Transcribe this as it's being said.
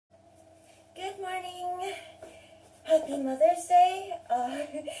Happy Mother's Day!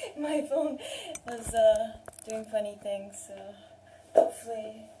 My phone was doing funny things, so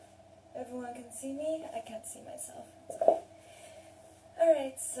hopefully everyone can see me. I can't see myself.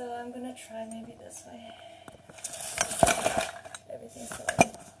 Alright, so I'm gonna try maybe this way. Everything's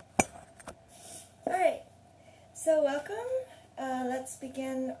going. Alright, so welcome. Let's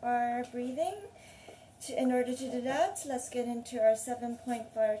begin our breathing. In order to do that, let's get into our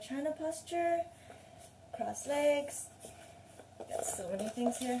 7-point Vajrayana posture. Cross legs. Got so many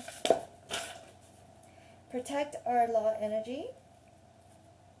things here. Protect our law energy.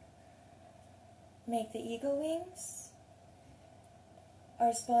 Make the eagle wings.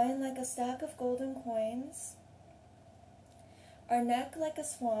 Our spine like a stack of golden coins. Our neck like a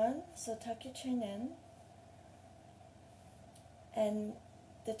swan, so tuck your chin in. And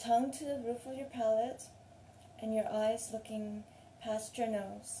the tongue to the roof of your palate, and your eyes looking past your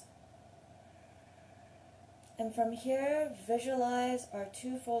nose. And from here, visualize our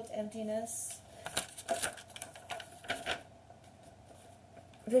twofold emptiness.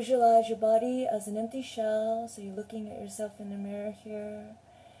 Visualize your body as an empty shell, so you're looking at yourself in the mirror here.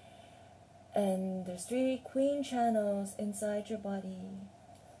 And there's 3 queen channels inside your body.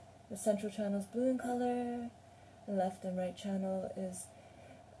 The central channel is blue in color. The left and right channel is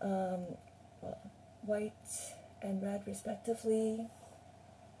white and red respectively.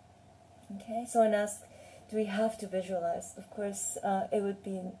 Okay, so when asked, do we have to visualize? Of course, it would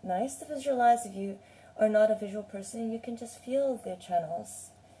be nice to visualize. If you are not a visual person, you can just feel the channels.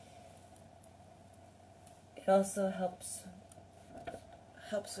 It also helps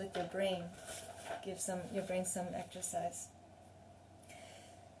with your brain, gives your brain some exercise.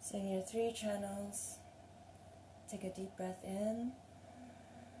 So in your 3 channels, take a deep breath in,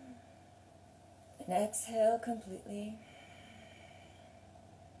 and exhale completely.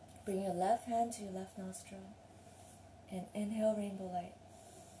 Bring your left hand to your left nostril, and inhale rainbow light.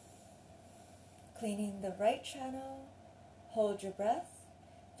 Cleaning the right channel, hold your breath,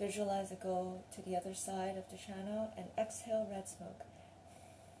 visualize it go to the other side of the channel, and exhale red smoke.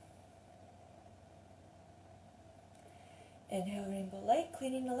 Inhale rainbow light,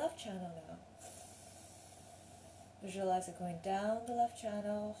 cleaning the left channel now. Visualize it going down the left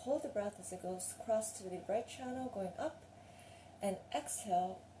channel, hold the breath as it goes across to the right channel, going up, and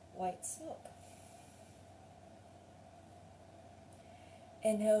exhale white smoke.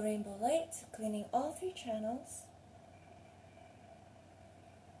 Inhale rainbow light, cleaning all 3 channels.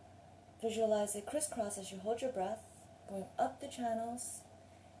 Visualize it crisscross as you hold your breath, going up the channels,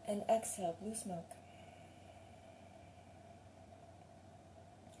 and exhale blue smoke.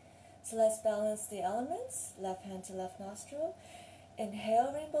 So let's balance the elements, left hand to left nostril.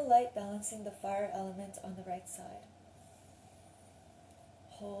 Inhale rainbow light, balancing the fire element on the right side.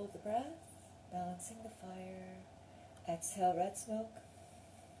 Hold the breath, balancing the fire. Exhale red smoke.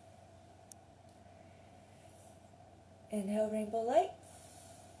 Inhale rainbow light.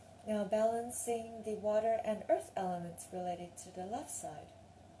 Now balancing the water and earth elements related to the left side.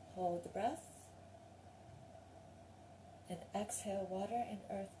 Hold the breath. And exhale water and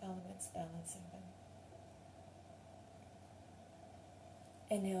earth elements, balancing them.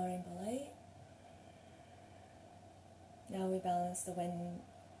 Inhale rainbow light. Now we balance the wind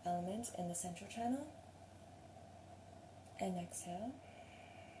element in the central channel. And exhale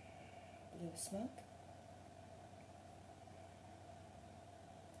blue smoke.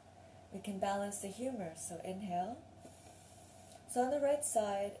 We can balance the humor, so inhale. So on the right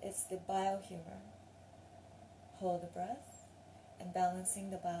side, it's the biohumor. Hold the breath, and balancing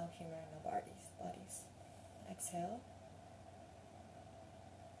the biohumor in our bodies. Exhale.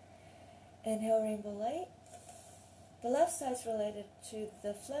 Inhale rainbow light. The left side is related to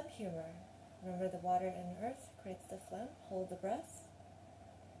the phlegm humor. Remember, the water and earth creates the phlegm. Hold the breath.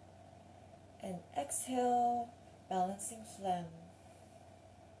 And exhale, balancing phlegm.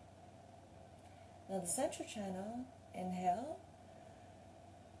 Now the central channel, inhale,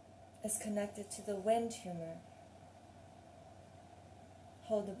 is connected to the wind humor.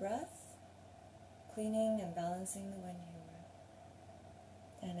 Hold the breath, cleaning and balancing the wind humor.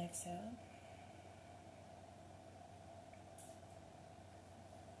 And exhale.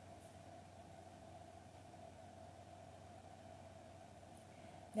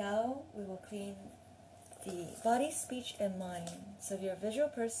 Now we will clean the body, speech, and mind. So if you're a visual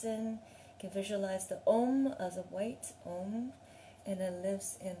person, you can visualize the Om as a white Om, and it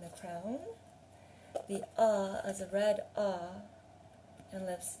lives in the crown. The Ah as a red Ah, and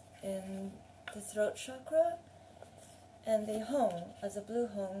lives in the throat chakra. And the Hong as a blue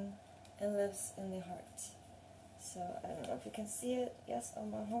Hong, and lives in the heart. So I don't know if you can see it. Yes,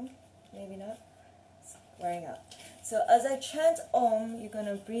 on my home. Maybe not. It's wearing out. So as I chant Om, you're going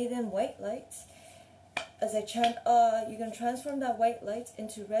to breathe in white light. As I chant you're going to transform that white light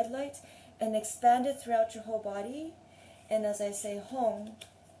into red light and expand it throughout your whole body. And as I say Hong,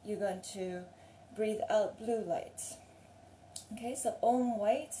 you're going to breathe out blue light. Okay, so Om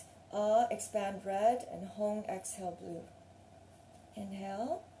white, expand red, and Hong exhale blue.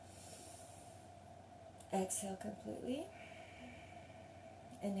 Inhale. Exhale completely.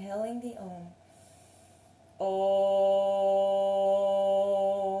 Inhaling the Om. Om.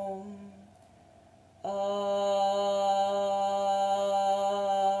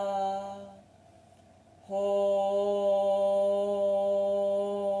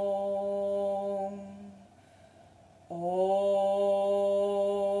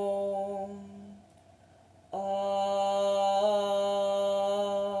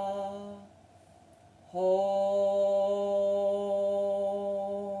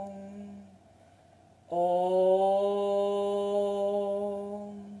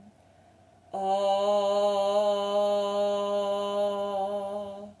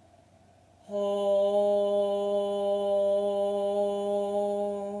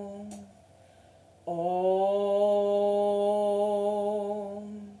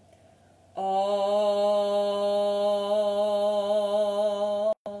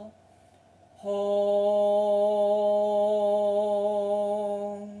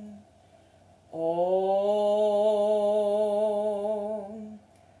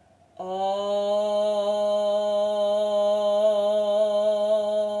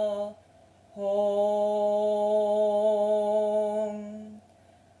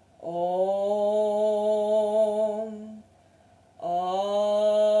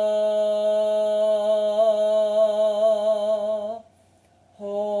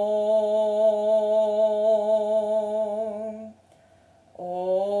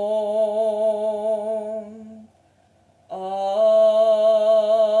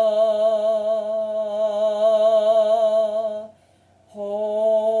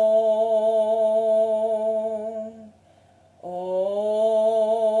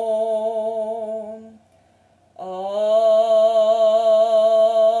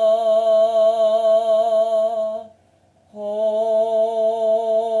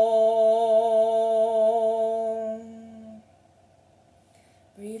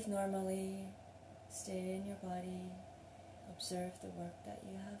 Breathe normally, stay in your body, observe the work that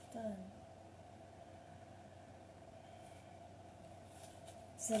you have done.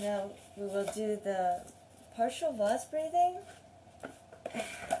 So now we will do the partial vase breathing.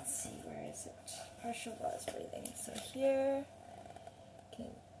 Let's see, where is it? Partial vase breathing. So here, you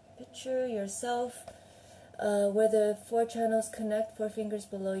can picture yourself where the 4 channels connect, 4 fingers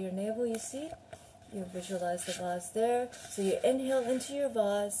below your navel, you see? You visualize the vase there. So you inhale into your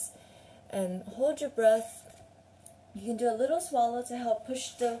vase and hold your breath. You can do a little swallow to help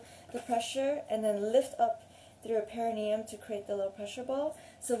push the pressure, and then lift up through your perineum to create the low pressure ball.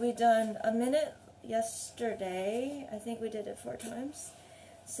 So we done a minute yesterday. I think we did it 4 times.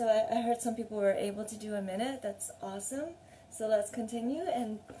 So I heard some people were able to do a minute. That's awesome. So let's continue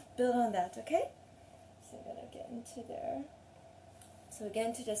and build on that, okay? So I'm going to get into there. So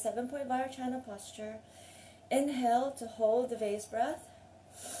again, to the 7-point Vajrayana posture. Inhale to hold the vase breath.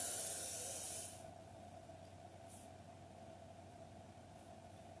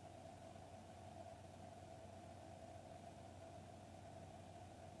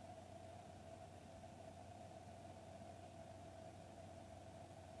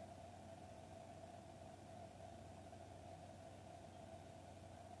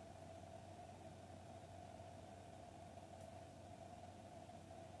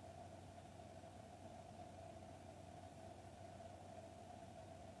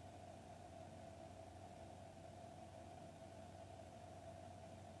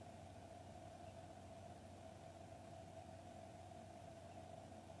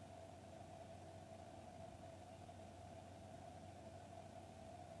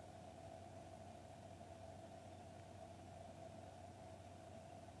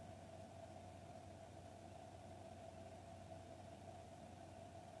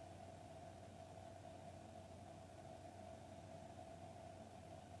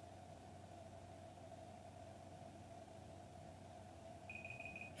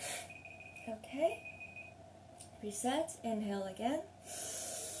 Okay. Reset. Inhale again.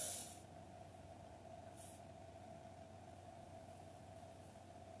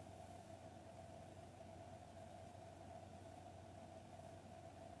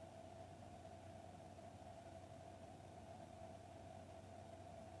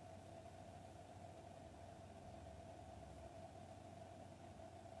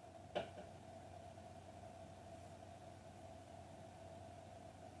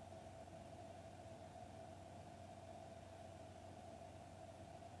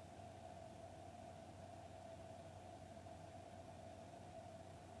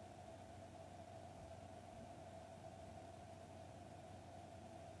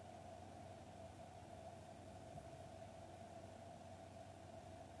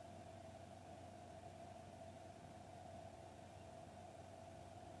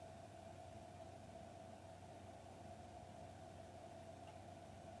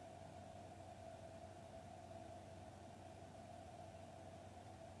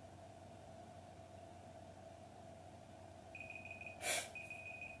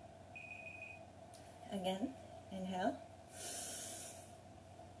 Again, inhale.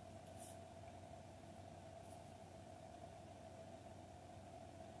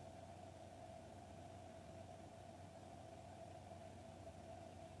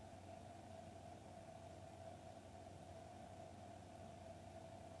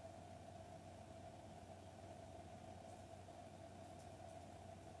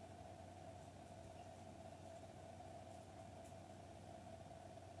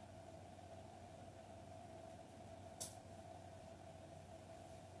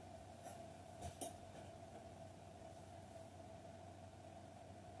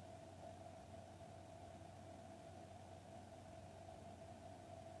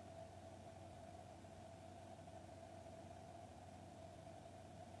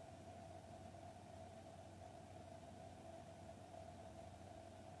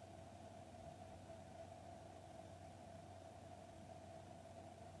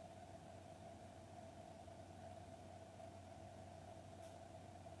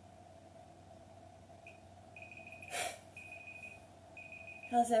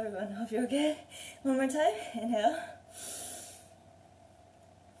 How's everyone? Hope you're good. One more time. Inhale.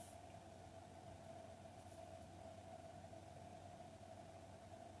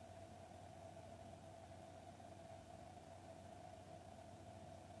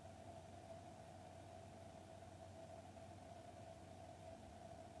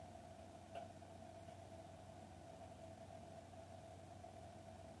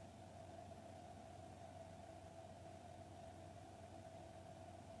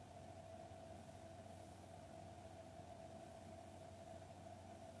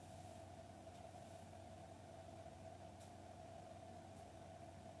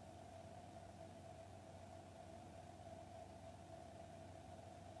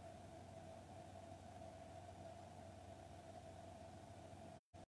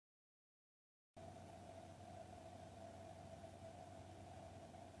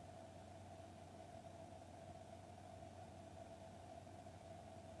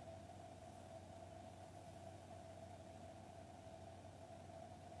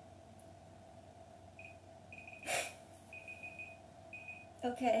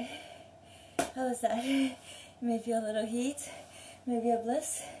 Okay. How was that? You may feel a little heat, maybe a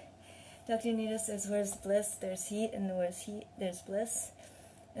bliss. Dr. Nita says, where's bliss, there's heat, and where's heat, there's bliss.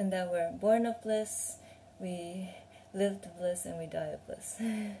 And that we're born of bliss, we live to bliss, and we die of bliss.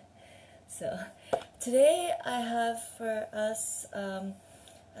 So, today I have for us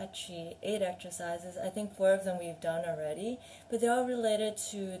actually 8 exercises. I think 4 of them we've done already, but they're all related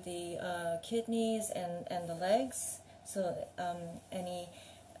to the kidneys and the legs. So any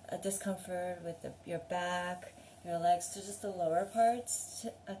discomfort with your back, your legs, to just the lower parts,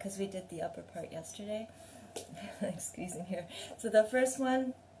 because we did the upper part yesterday. I'm squeezing here. So the first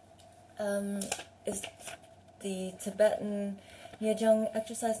one is the Tibetan Nejang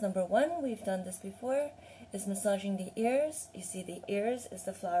exercise number 1. We've done this before. Is massaging the ears. You see the ears is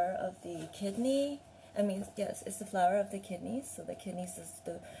the flower of the kidney. Yes, it's the flower of the kidneys. So the kidneys is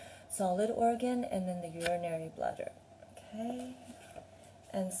the solid organ, and then the urinary bladder. Okay.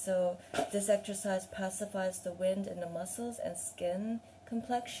 And so this exercise pacifies the wind in the muscles and skin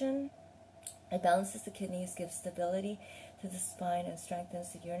complexion. It balances the kidneys, gives stability to the spine, and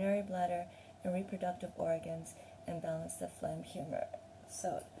strengthens the urinary bladder and reproductive organs, and balance the phlegm humor.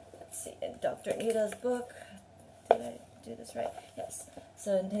 So let's see, in Dr. Nita's book, did I do this right? Yes.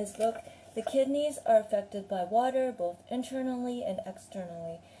 So in his book, the kidneys are affected by water, both internally and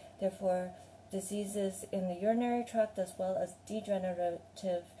externally. Therefore, diseases in the urinary tract as well as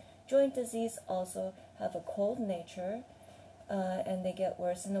degenerative joint disease also have a cold nature, and they get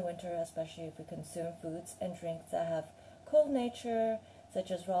worse in the winter, especially if we consume foods and drinks that have cold nature,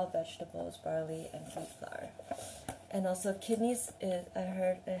 such as raw vegetables, barley, and wheat flour. And also kidneys, I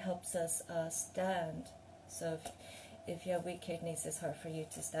heard it helps us stand. So if you have weak kidneys, it's hard for you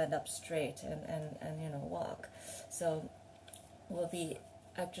to stand up straight and walk. So we'll be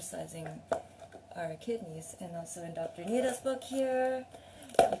exercising our kidneys. And also in Dr. Nita's book here,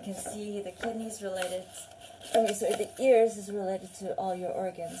 you can see the kidneys related, the ears is related to all your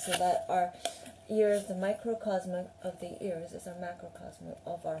organs. So that our ears, the microcosm of the ears, is a macrocosm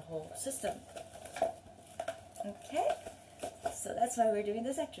of our whole system. Okay, so that's why we're doing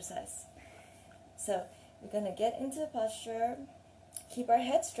this exercise. So we're going to get into posture, keep our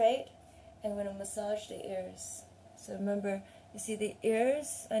head straight, and we're going to massage the ears. So remember, you see the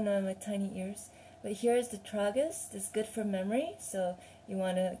ears, I know I have my tiny ears, but here is the tragus. This is good for memory, so you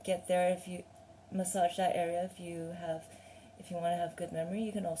want to get there if you massage that area. If you want to have good memory,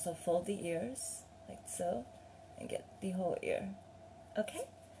 you can also fold the ears, like so, and get the whole ear. Okay?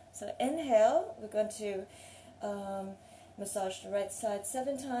 So inhale, we're going to massage the right side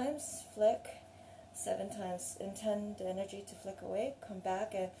 7 times, flick, 7 times, intend the energy to flick away, come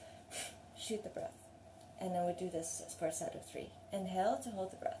back and shoot the breath. And then we do this for a set of 3. Inhale to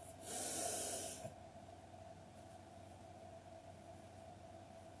hold the breath.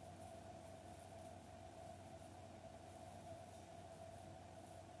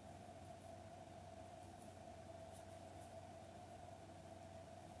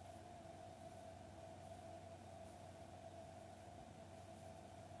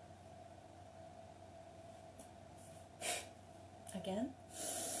 Again.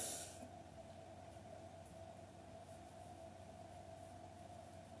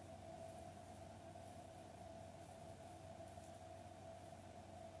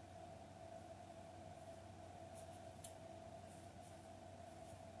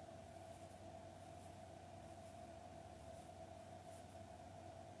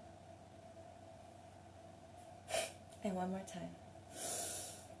 And one more time.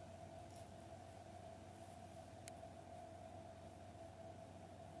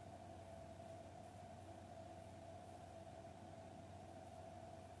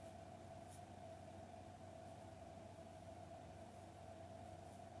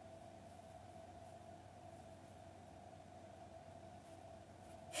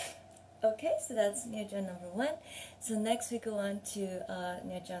 Okay, so that's Nejang number 1. So next we go on to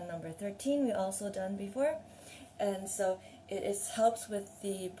Nejang number 13. We also done before. And so it helps with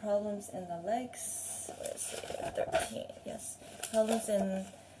the problems in the legs. Where is it? 13, yes. Problems in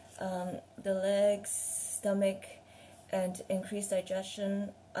the legs, stomach, and increased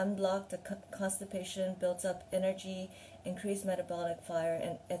digestion, unblock the constipation, builds up energy, increased metabolic fire,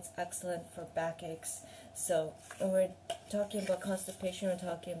 and it's excellent for backaches. So when we're talking about constipation, we're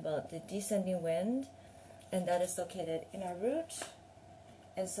talking about the descending wind, and that is located in our root.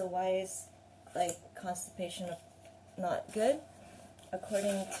 And so why is like constipation not good?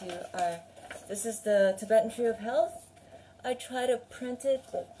 According to this is the Tibetan Tree of Health. I try to print it,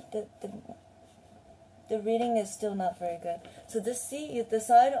 but the reading is still not very good. So the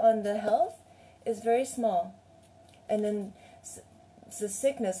side on the health is very small, and then the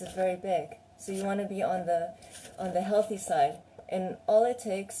sickness is very big. So you want to be on the healthy side, and all it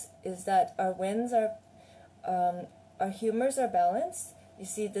takes is that our winds are, our humors are balanced. You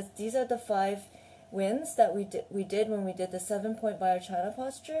see, these are the 5 winds that we did when we did the 7-point Vajrayana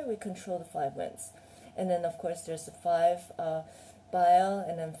posture. We control the 5 winds, and then of course there's the 5 bile,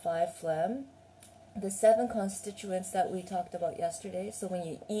 and then 5 phlegm. The 7 constituents that we talked about yesterday. So when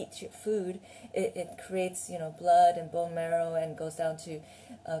you eat your food, it creates blood and bone marrow, and goes down to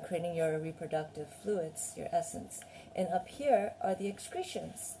creating your reproductive fluids, your essence. And up here are the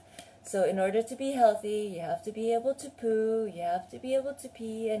excretions. So in order to be healthy, you have to be able to poo, you have to be able to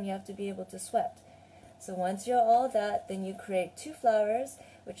pee, and you have to be able to sweat. So once you're all that, then you create 2 flowers,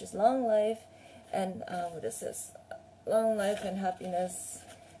 which is long life and what is this? Long life and happiness.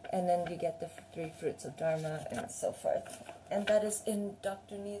 And then you get the 3 fruits of Dharma and so forth. And that is in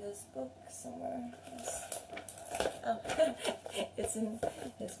Dr. Nita's book somewhere. Yes. Oh, it's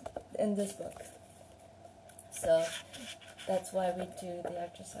in this book. So that's why we do the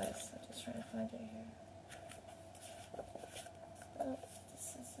exercise. I'm just trying to find it here. Oh,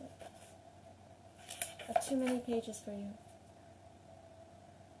 this is it. I have too many pages for you.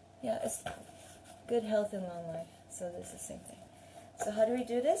 Yeah, it's good health and long life. So this is the same thing. So how do we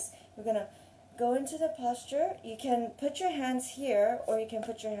do this? We're going to go into the posture. You can put your hands here, or you can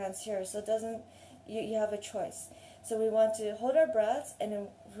put your hands here. So it doesn't, you have a choice. So we want to hold our breaths and then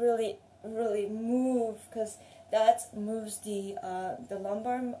really, really move, because that moves the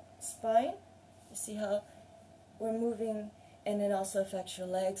lumbar spine. You see how we're moving, and it also affects your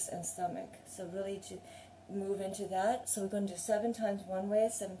legs and stomach. So really to move into that. So we're going to do 7 times one way,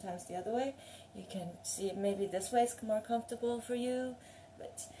 7 times the other way. You can see maybe this way is more comfortable for you,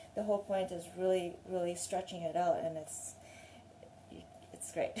 but the whole point is really, really stretching it out, and it's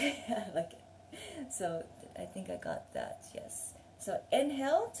great. I like it. So I think I got that, yes. So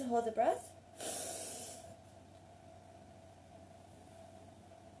inhale to hold the breath.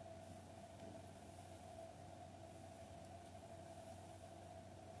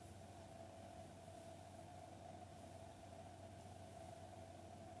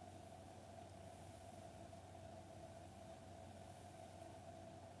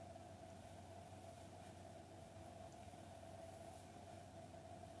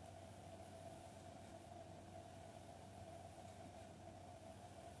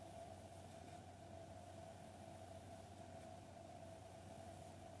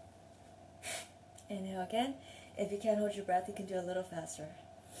 Inhale again. If you can't hold your breath, you can do a little faster.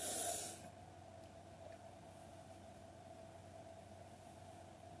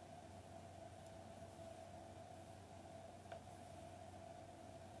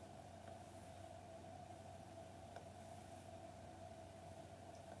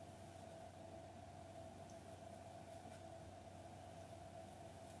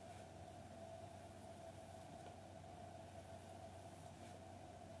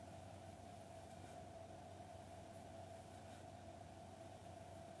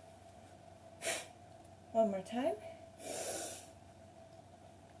 One more time.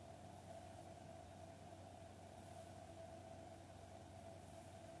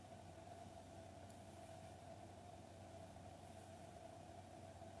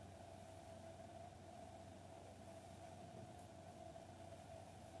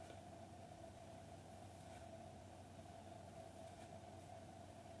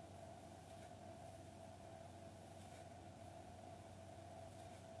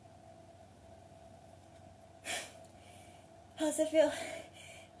 How's it feel?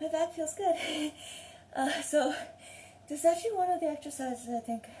 My back feels good. So this is actually one of the exercises, I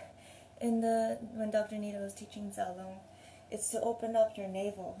think, when Dr. Nita was teaching Zalong. It's to open up your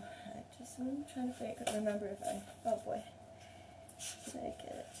navel. I'm trying to remember if I, oh boy, did I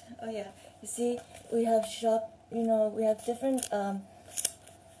get it? Oh yeah, you see, we have we have different,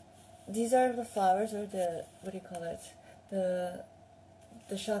 these are the flowers, or the, what do you call it? The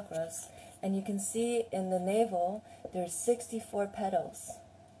chakras. And you can see in the navel, there's 64 petals,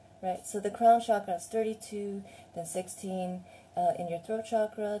 right? So the crown chakra is 32, then 16 in your throat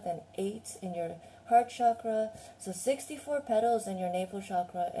chakra, then 8 in your heart chakra. So 64 petals in your navel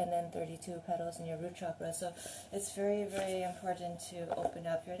chakra, and then 32 petals in your root chakra. So it's very, very important to open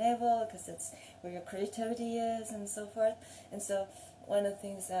up your navel, because it's where your creativity is and so forth. And so one of the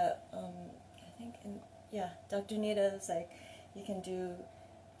things that I think, Dr. Nita was like,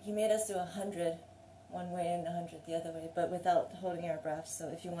 he made us do 100 one way and 100 the other way, but without holding our breath. So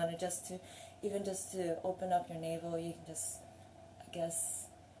if you want to just to open up your navel, you can just, I guess,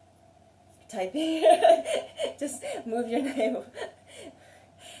 typing, just move your navel.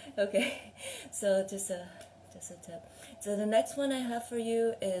 Okay, so just a tip. So the next one I have for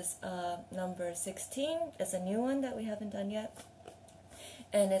you is number 16. It's a new one that we haven't done yet,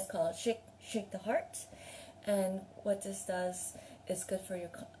 and it's called Shake the Heart. And what this does, it's good for your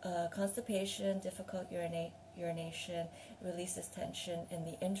constipation, difficult urination, releases tension in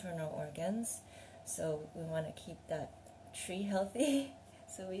the internal organs. So we want to keep that tree healthy.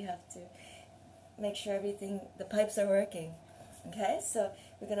 So we have to make sure the pipes are working. Okay, so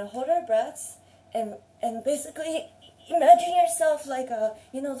we're going to hold our breaths and basically imagine yourself like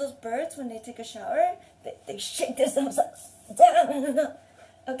those birds when they take a shower, they shake themselves down.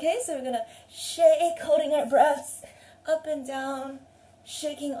 Okay, so we're going to shake, holding our breaths up and down,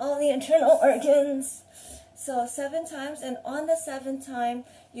 shaking all the internal organs. So 7 times, and on the 7th time,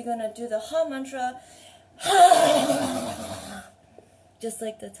 you're going to do the Ha mantra, just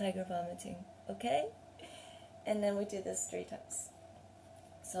like the tiger vomiting, okay? And then we do this 3 times.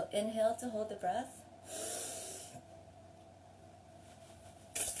 So inhale to hold the breath.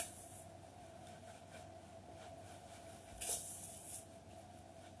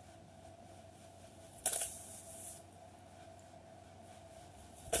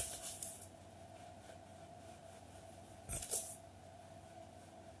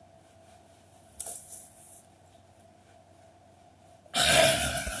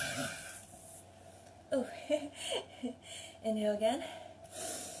 Oh, inhale again.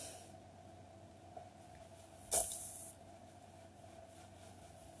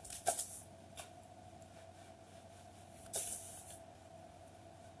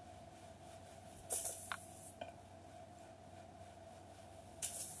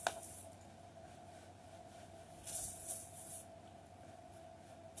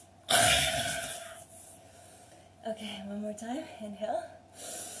 Okay, one more time. Inhale.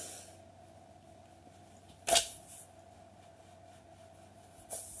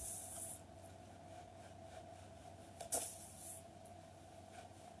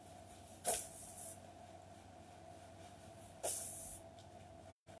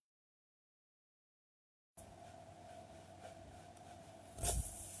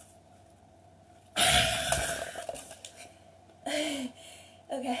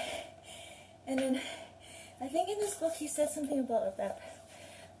 Okay, and then I think in this book he said something about that.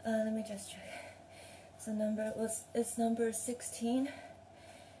 Let me just check. So it's number 16.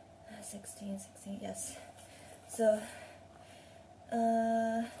 16, yes. So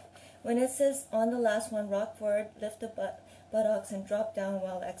when it says on the last one, rock forward, lift the buttocks, and drop down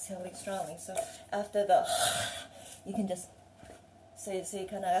while exhaling strongly. So after the, you can just So you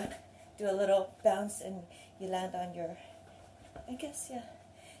kind of do a little bounce and you land on your, I guess, yeah.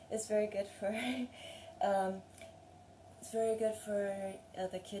 It's very good for, it's very good for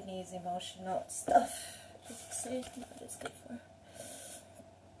the kidneys, emotional stuff. Let's see what it's good for.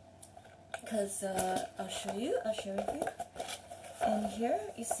 Because I'll show you. And here,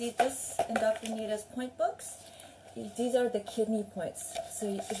 you see this in Dr. Nita's point books. These are the kidney points.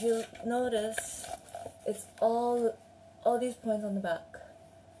 So if you notice, it's all these points on the back.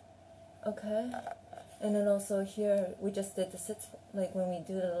 Okay? And then also here, we just did the sits, like when we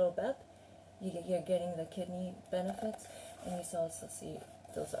do the little bep, you're getting the kidney benefits. And you also see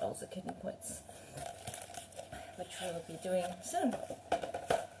those are also kidney points, which we'll be doing soon.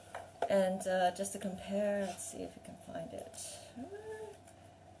 And just to compare, let's see if we can find it.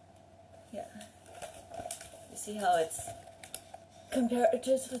 Yeah. You see how it's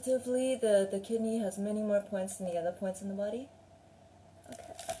comparatively, the kidney has many more points than the other points in the body?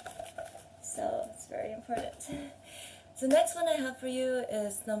 Okay. So it's very important. So next one I have for you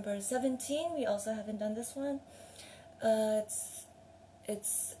is number 17. We also haven't done this one. It's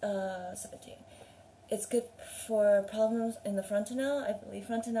 17. It's good for problems in the frontanel. I believe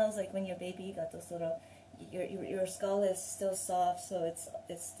frontanel is like when you're a baby, you got those little, your skull is still soft, so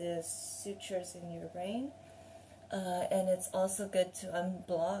it's the sutures in your brain. And it's also good to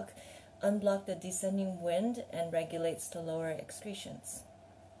unblock the descending wind and regulates the lower excretions.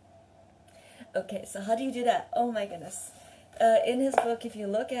 Okay, so how do you do that? Oh my goodness. In his book, if you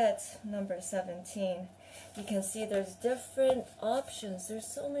look at number 17, you can see there's different options. There's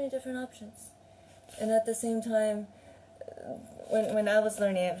so many different options. And at the same time, when I was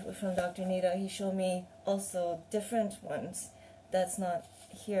learning it from Dr. Nita, he showed me also different ones that's not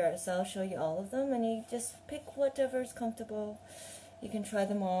here. So I'll show you all of them, and you just pick whatever is comfortable. You can try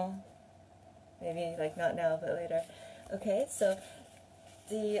them all. Maybe like not now, but later. Okay, so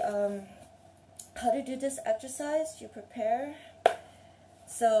the how to do this exercise, you prepare.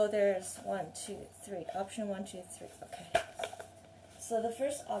 So there's 1, 2, 3. Option 1, 2, 3. Okay. So the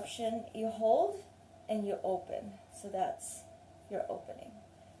first option, you hold and you open. So that's your opening.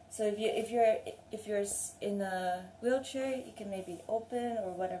 So if you're in a wheelchair, you can maybe open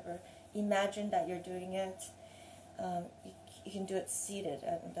or whatever. Imagine that you're doing it. You can do it seated,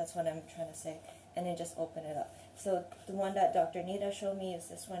 and that's what I'm trying to say. And then just open it up. So the one that Dr. Nita showed me is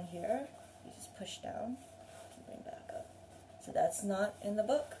this one here. You just push down, bring back up. So that's not in the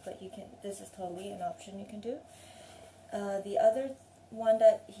book, but you can. This is totally an option you can do. The other one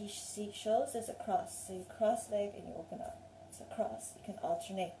that he shows is a cross. So you cross leg and you open up. It's a cross. You can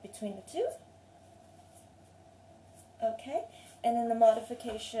alternate between the two. Okay, and then the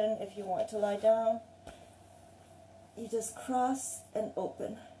modification, if you want to lie down, you just cross and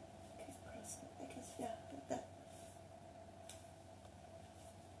open. Okay, cross, I guess, yeah, like that.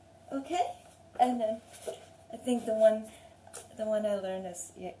 Okay, and then I think the one I learned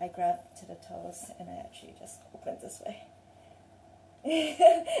is I grab to the toes and I actually just open this way.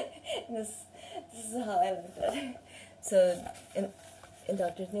 this is how I learned it. So in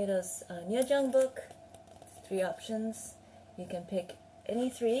Dr. Nita's Nejang book, 3 options. You can pick any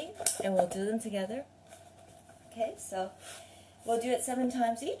 3 and we'll do them together. Okay, so we'll do it 7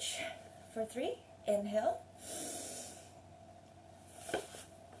 times each for 3. Inhale.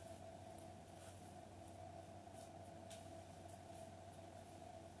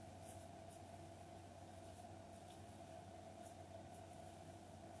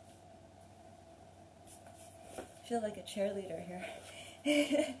 I feel like a cheerleader here.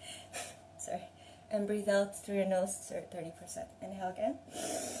 Sorry. And breathe out through your nose 30%. Inhale again.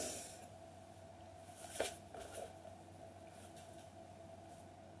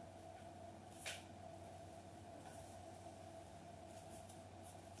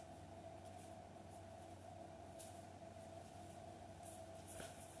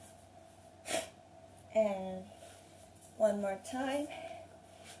 And one more time.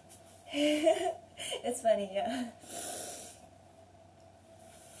 It's funny, yeah.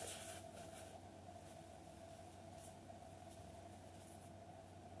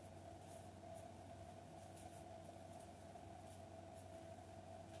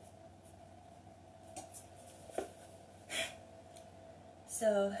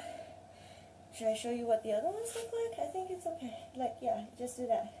 So, should I show you what the other ones look like? I think it's okay. Like, yeah, just do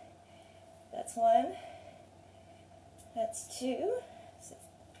that. That's 1. That's 2.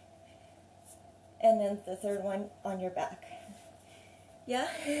 And then the third one on your back. Yeah?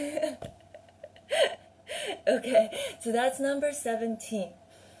 Okay, so that's number 17.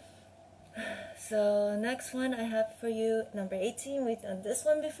 So next one I have for you, number 18. We've done this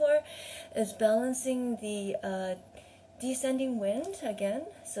one before. Is balancing the descending wind again,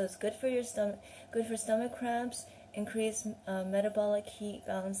 so it's good for your stomach, good for stomach cramps, increase metabolic heat,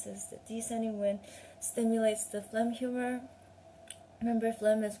 balances the descending wind, stimulates the phlegm humor. Remember,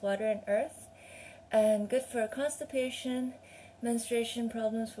 phlegm is water and earth, and good for constipation, menstruation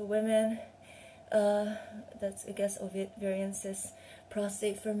problems for women. That's, I guess, ovarian cysts,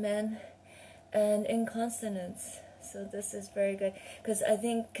 prostate for men, and incontinence. So this is very good because I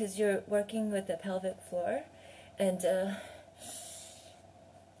think because you're working with the pelvic floor, and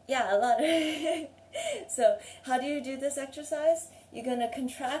yeah, a lot. So how do you do this exercise? You're gonna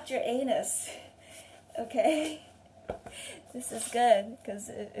contract your anus. Okay, this is good because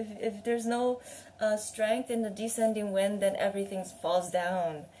if there's no strength in the descending wind, then everything falls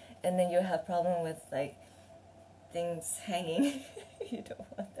down, and then you have problem with like things hanging. You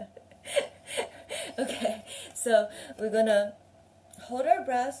don't want that. Okay, so we're gonna hold our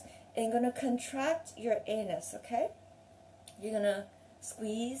breath and gonna contract your anus. Okay, you're gonna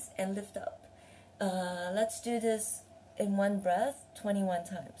squeeze and lift up. Let's do this in one breath 21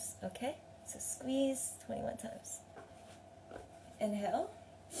 times. Okay, so squeeze 21 times. Inhale.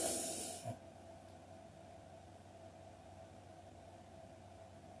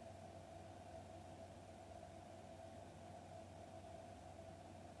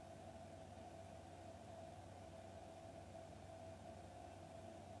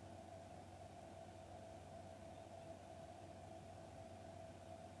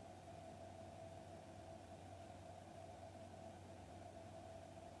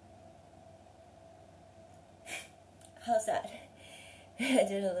 How's that? I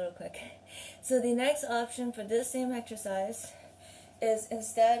did a little quick. So the next option for this same exercise is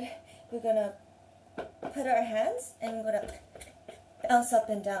instead we're gonna put our hands and we're gonna bounce up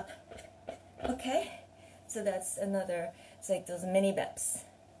and down. Okay? So that's another, it's like those mini beps.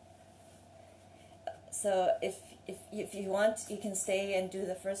 So if you want, you can stay and do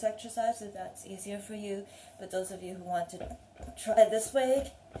the first exercise if that's easier for you. But those of you who want to try this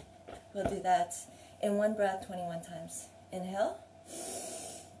way, we'll do that in one breath 21 times. Inhale.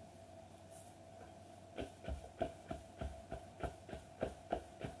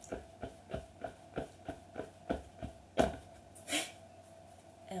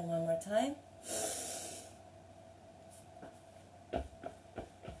 And one more time.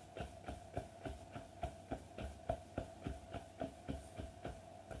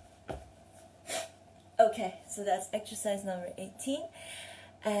 Okay, so that's exercise number 18.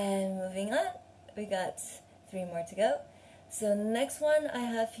 And moving on, we got 3 more to go. So the next one I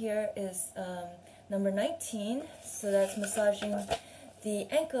have here is number 19. So that's massaging the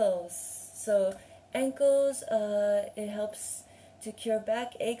ankles. So ankles, it helps to cure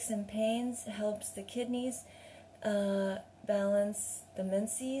back aches and pains, helps the kidneys, balance the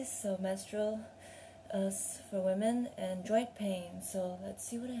menses, so menstrual for women, and joint pain. So let's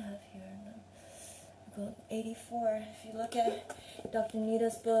see what I have here. Go 84. If you look at Dr.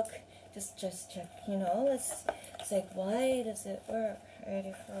 Nita's book, just check, you know, it's like, why does it work?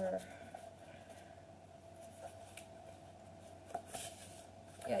 84.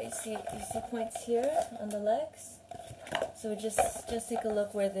 Yeah, you see points here on the legs. So just take a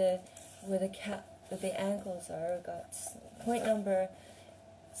look where the ankles are. We got point number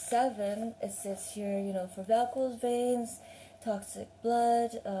 7. It says here, you know, for varicose veins, toxic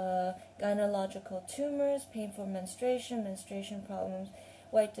blood, gynecological tumors, painful menstruation problems,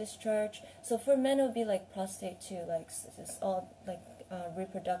 white discharge. So for men it would be like prostate too, like it's all like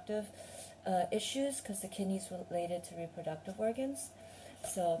reproductive issues, because the kidneys related to reproductive organs.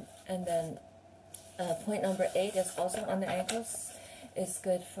 So, and then point number 8 is also on the ankles. It's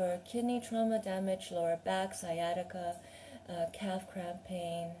good for kidney trauma damage, lower back, sciatica, calf cramp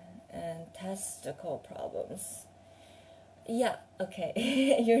pain, and testicle problems. Yeah, okay.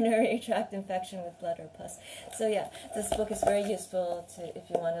 Urinary tract infection with blood or pus. So yeah, this book is very useful if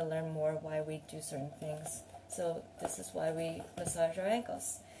you want to learn more why we do certain things. So this is why we massage our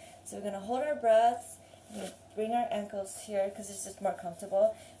ankles. So we're going to hold our breath. We're going to bring our ankles here because it's just more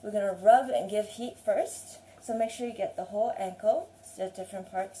comfortable. We're going to rub and give heat first. So make sure you get the whole ankle. So there's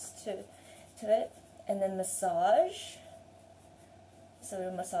different parts to it. And then massage. So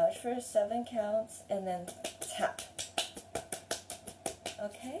we'll massage for 7 counts and then tap.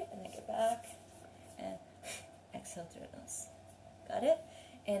 Okay, and then get back and exhale through your nose. Got it?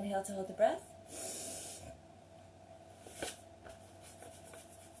 Inhale to hold the breath.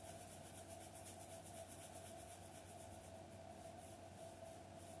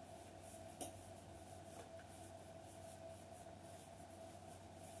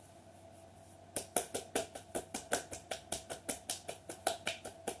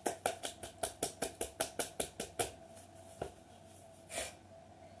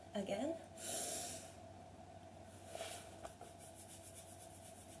 again.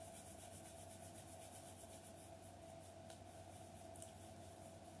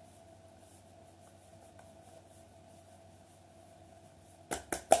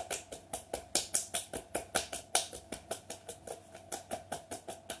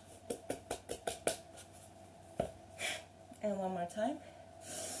 And one more time.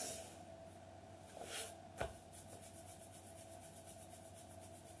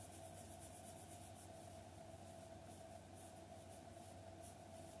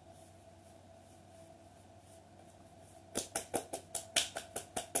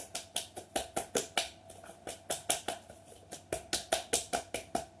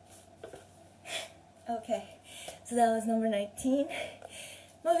 Okay, so that was number 19.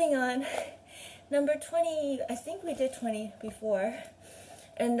 Moving on. Number 20, I think we did 20 before,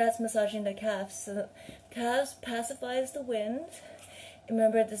 and that's massaging the calves. So calves pacifies the wind.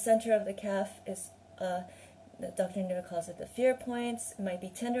 Remember, the center of the calf is, Dr. Nira calls it the fear points. It might be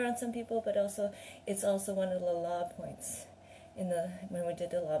tender on some people, but also it's also one of the law points when we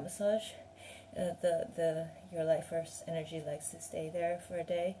did the law massage. Your life force energy likes to stay there for a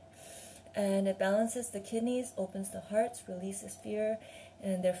day. And it balances the kidneys, opens the hearts, releases fear,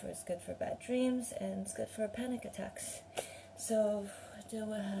 and therefore it's good for bad dreams, and it's good for panic attacks. So,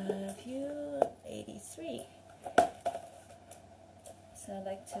 do I have you? 83. So I'd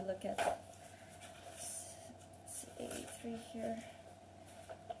like to look at 83 here.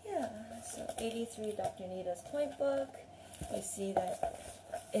 Yeah, so 83, Dr. Nita's point book. You see that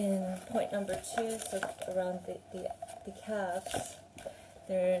in point number 2, so around the calves,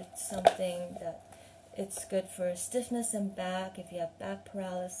 there's something that it's good for stiffness in back, if you have back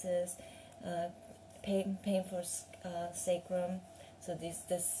paralysis, painful sacrum. So this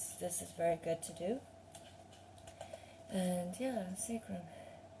is very good to do. And yeah, sacrum.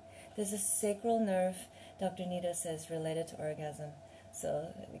 This is sacral nerve, Dr. Nita says, related to orgasm.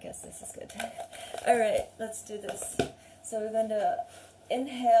 So I guess this is good. All right, let's do this. So we're going to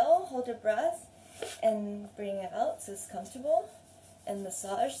inhale, hold your breath, and bring it out so it's comfortable. And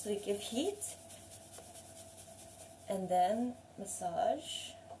massage, so you give heat. And then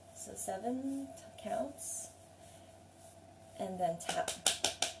massage, so 7 counts. And then tap.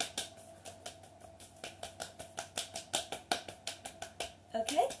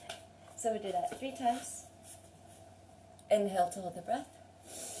 Okay, so we do that 3 times. Inhale to hold the breath.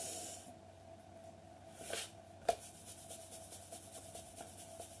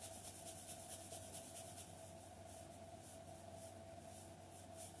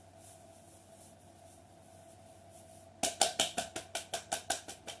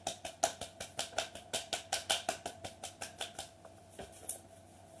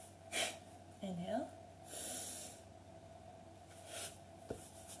 Inhale.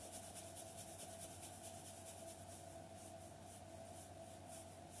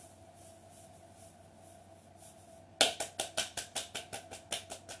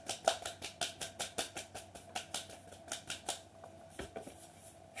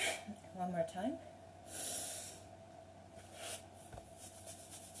 One more time.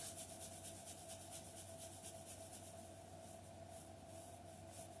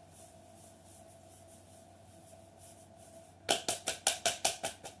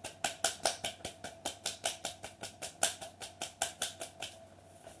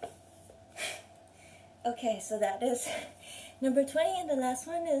 Okay, so that is number 20, and the last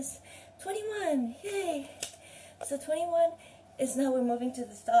one is 21. Yay! So 21 is now we're moving to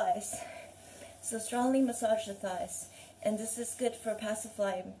the thighs. So strongly massage the thighs. And this is good for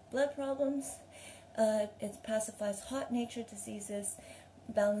pacifying blood problems. It pacifies hot nature diseases,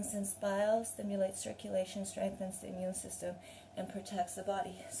 balances bile, stimulates circulation, strengthens the immune system, and protects the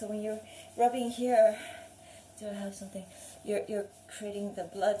body. So when you're rubbing here, do I have something? You're creating the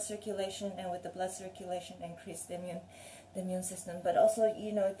blood circulation, and with the blood circulation, increase the immune system. But also,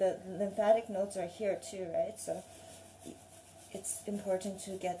 you know, the lymphatic nodes are here too, right? So it's important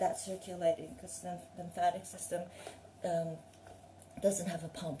to get that circulating, because the lymphatic system doesn't have a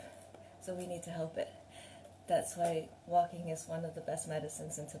pump, so we need to help it. That's why walking is one of the best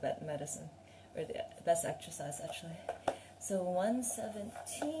medicines in Tibetan medicine, or the best exercise actually. So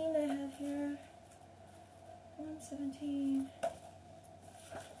 117 I have here. 117.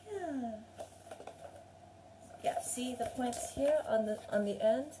 Yeah, see the points here on the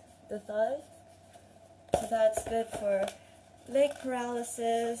end, the thigh. So that's good for leg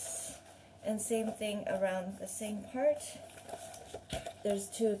paralysis, and same thing around the same part. There's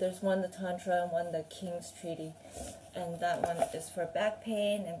 2. There's one the Tantra and one the King's Treaty, and that one is for back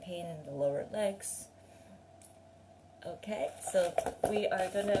pain and pain in the lower legs. Okay, so we are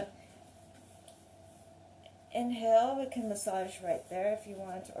gonna inhale. We can massage right there if you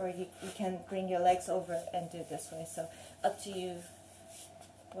want, or you can bring your legs over and do it this way. So up to you,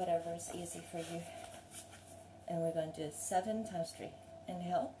 whatever is easy for you. And we're going to do 7 times 3.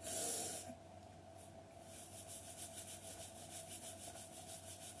 Inhale.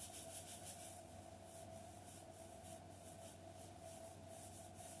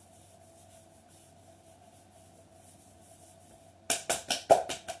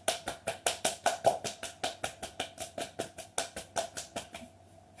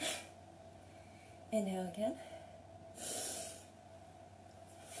 Inhale again.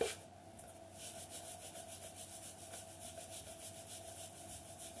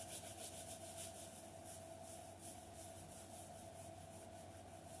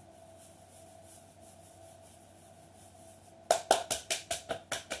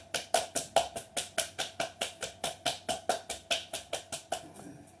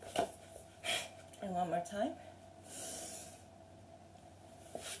 And one more time.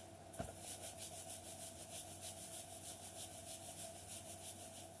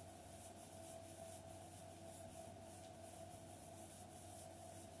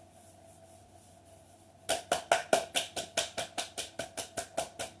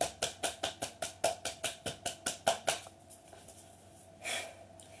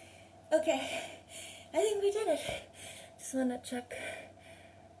 Okay, I think we did it. Just want to check.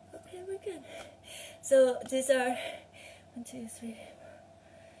 Okay, we're good. So these are 1, 2, 3.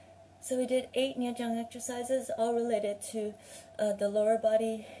 So we did 8 Nejang exercises, all related to the lower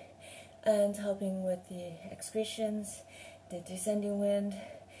body and helping with the excretions, the descending wind,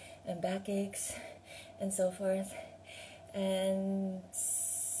 and backaches, and so forth. And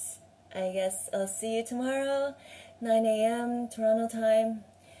I guess I'll see you tomorrow, 9 a.m. Toronto time.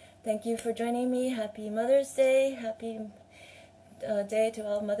 Thank you for joining me. Happy Mother's Day. Happy day to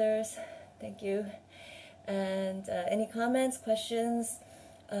all mothers. Thank you. And any comments, questions,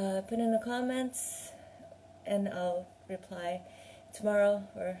 put in the comments and I'll reply tomorrow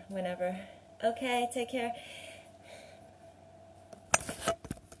or whenever. Okay, take care.